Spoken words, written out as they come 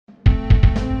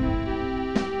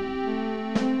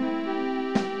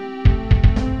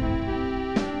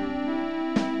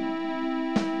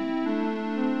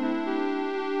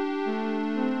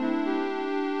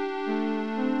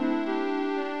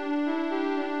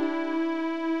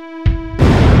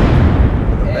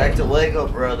back to Lego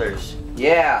Brothers.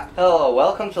 Yeah, hello,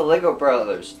 welcome to Lego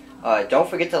Brothers. Don't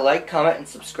forget to like, comment, and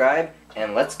subscribe,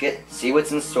 and let's see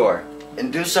what's in store.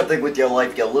 And do something with your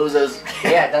life, you losers.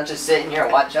 Yeah, don't just sit in here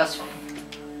and watch us.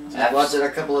 Just watching a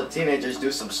couple of teenagers do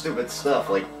some stupid stuff,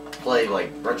 like play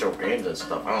like retro games and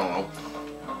stuff. I don't know.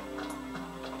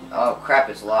 Oh crap,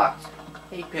 it's locked.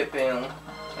 Hey Pippin.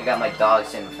 I got my dog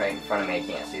sitting right in front of me, I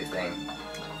can't see a thing.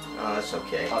 Oh, that's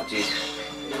okay. Oh jeez.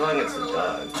 As long as it's the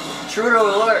dog. Intruder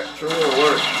alert! Intruder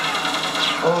alert!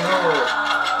 Oh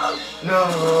no!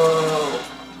 No!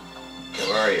 Okay,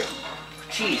 where are you?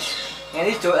 Jeez. Man,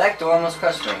 that door almost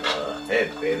crushed me. Hey,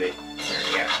 baby.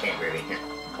 Hey, baby.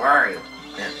 Where are you?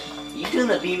 You doing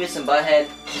the Beavis and Butthead?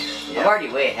 Yeah. I'm already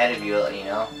way ahead of you, you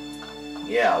know.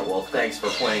 Yeah, well, thanks for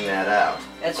pointing that out.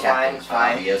 It's Captain fine, it's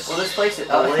fine. Obvious. Well, this place is...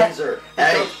 The laser!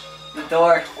 Hey! The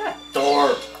door.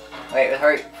 Door! Wait,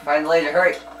 hurry. Find the laser,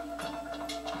 hurry.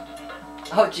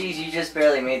 Oh, jeez, you just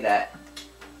barely made that.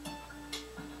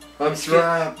 I'm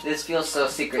trapped! This feels so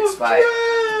secret spy.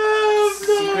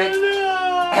 Secret...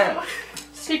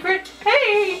 Secret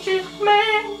agent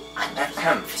man! I'm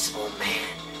the invisible man.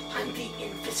 I'm the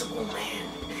invisible man.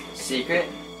 Secret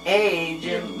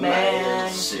agent man.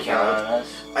 Secret Count on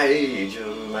us.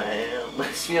 Agent man.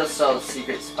 This feels so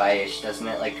secret spy-ish, doesn't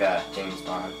it? Like James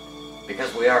Bond.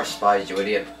 Because we are spies, you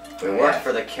idiot. We work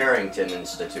for the Carrington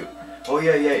Institute. Oh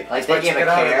yeah, yeah. Like they give a get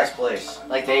out of care. this place.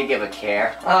 Like they give a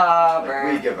care. Ah, Like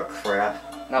burn. we give a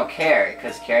crap. No, care,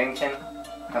 because Carrington.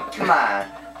 Oh, come on.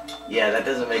 Yeah, that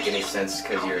doesn't make any sense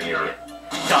because you're an idiot.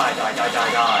 Die, die, die,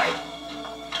 die, die.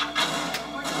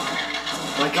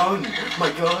 My gun!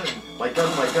 My gun! My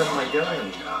gun, my gun, my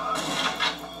gun!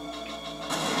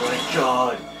 Oh my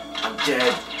god! I'm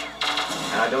dead!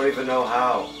 And I don't even know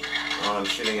how. Oh, I'm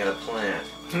shooting at a plant.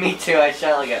 Me too, I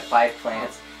shot like at 5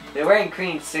 plants. They're wearing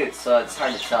green suits, so it's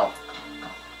hard to tell.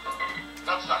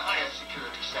 That's the highest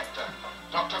security sector.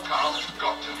 Dr. Carl has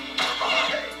got to be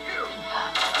nearby.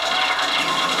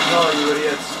 No, you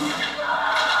idiots!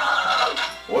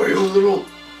 Why, you little...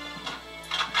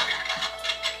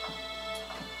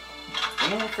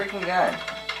 Give me the freaking gun.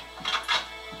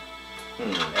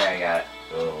 There, I got it.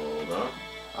 Hold on.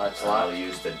 Oh, it's I'll locked.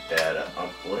 use the data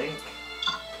uplink.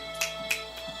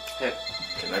 Pip.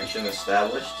 Connection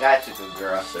established. That's a good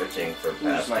girl. Searching for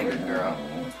Who's my password. good girl?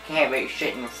 Can't be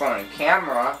sitting in front of the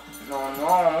camera. No,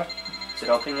 no. Is it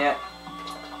open yet?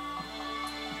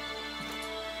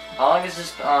 How long is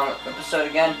this episode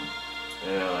again?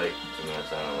 Yeah, like 2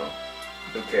 minutes, I don't know.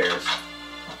 Who cares?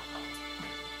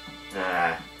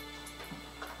 Ah.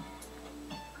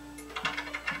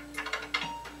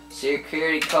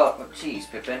 Security code. Oh, jeez,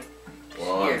 Pippin.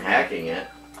 Well, Here, I'm hacking it.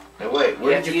 Hey, wait,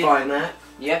 where did you find that?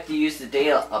 You have to use the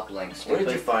data uplinks. Where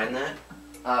did you find that?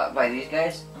 By these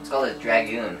guys? It's called a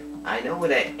Dragoon. I know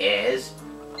what it is.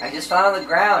 I just found it on the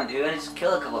ground, dude. I just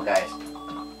killed a couple guys.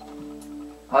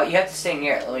 Oh, you have to stay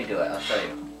near it. Let me do it. I'll show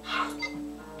you.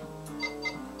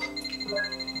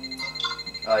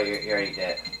 Oh, you already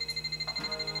did.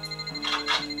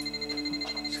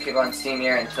 Just keep on staying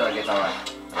near it until it gets on.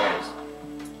 There it is.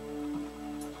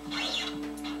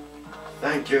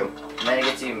 Thank you. And then it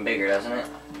gets even bigger, doesn't it?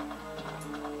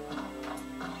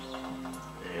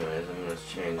 Anyways, I'm gonna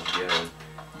change again.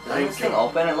 Doesn't this thing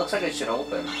open? It looks like it should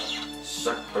open.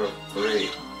 Sucker free.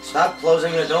 Stop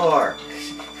closing the door.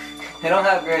 They don't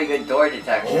have very good door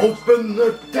detection. Open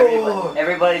the door.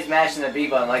 Everybody's mashing the B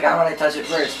button like, I want to touch it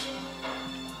first.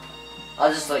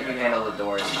 I'll just let you handle the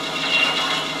doors. Let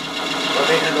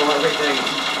me handle everything.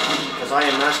 Because I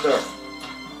am master.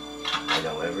 I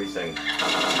know everything.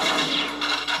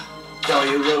 Tell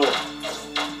you little.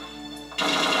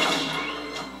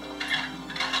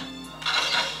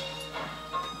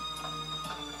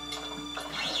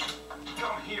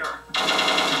 Come here.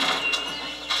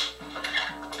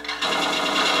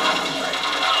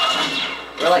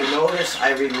 We're like, Notice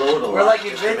I reload a lot. we're like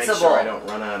just to make invincible. sure I don't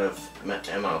run out of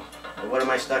ammo. What am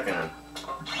I stuck on?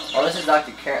 oh, this is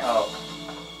Dr. Oh,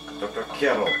 Dr.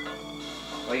 Kittle.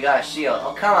 we got a shield.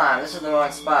 Oh, come on, this is the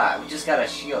wrong spot. We just got a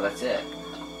shield, that's it.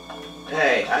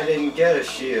 Hey, I didn't get a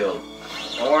shield.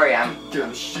 Don't worry, I'm Get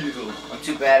a shield.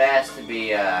 too badass to be,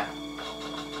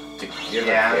 To give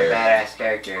yeah, a I'm a care. badass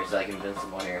character. It's like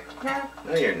invincible here.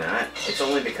 No, you're not. It's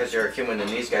only because you're a human and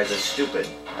these guys are stupid.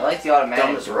 I like the automatic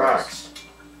Dumb as doors. rocks.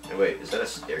 Hey, wait, is that a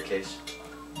staircase?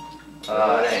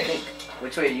 I Hey. think,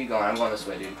 which way are you going? I'm going this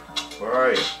way, dude. Where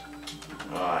are you?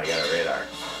 Oh, I got a radar.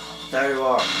 There you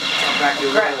are. Come back, you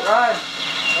Crap, little. run!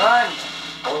 Run!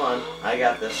 Hold on, I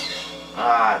got this.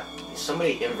 Ah,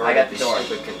 somebody I inverted got the these door.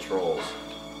 stupid controls.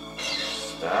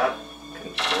 Stop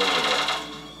controlling it.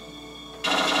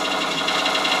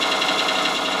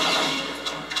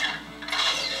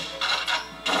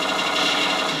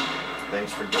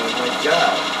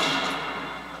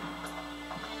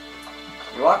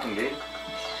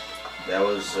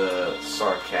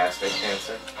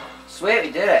 answer. Sweet,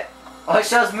 we did it. Oh, it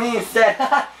shows me instead.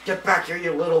 Get back here,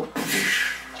 you little.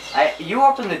 You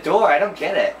opened the door. I don't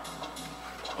get it.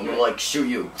 I'm gonna like shoot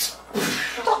you.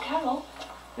 Dr. Carroll?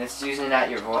 It's usually not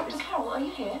your voice. Dr. Carroll, are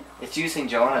you here? It's using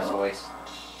Jonah's voice.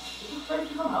 Are you ready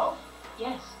to come out?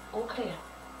 Yes, all clear.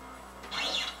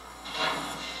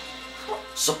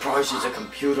 Surprise, he's a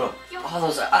computer. Oh,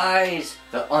 those eyes.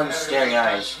 The unscaring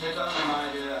eyes.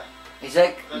 He's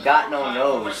like got no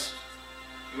nose.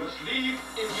 You must leave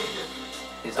immediately.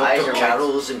 His eyes Dr. are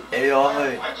Carroll's an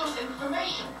AI. Vital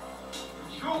information.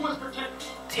 You must protect.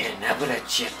 They're never a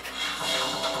chip.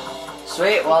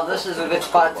 Sweet, well this is a good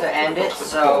spot to end it,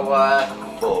 so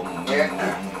here.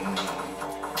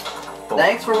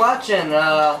 Thanks for watching.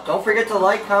 Don't forget to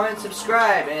like, comment,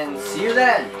 subscribe, and see you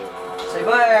then. Say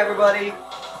bye everybody.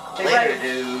 Say Later, bye.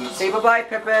 dudes. Say bye-bye,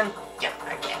 Pippin. Yeah,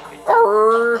 I get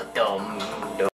it. Dumb.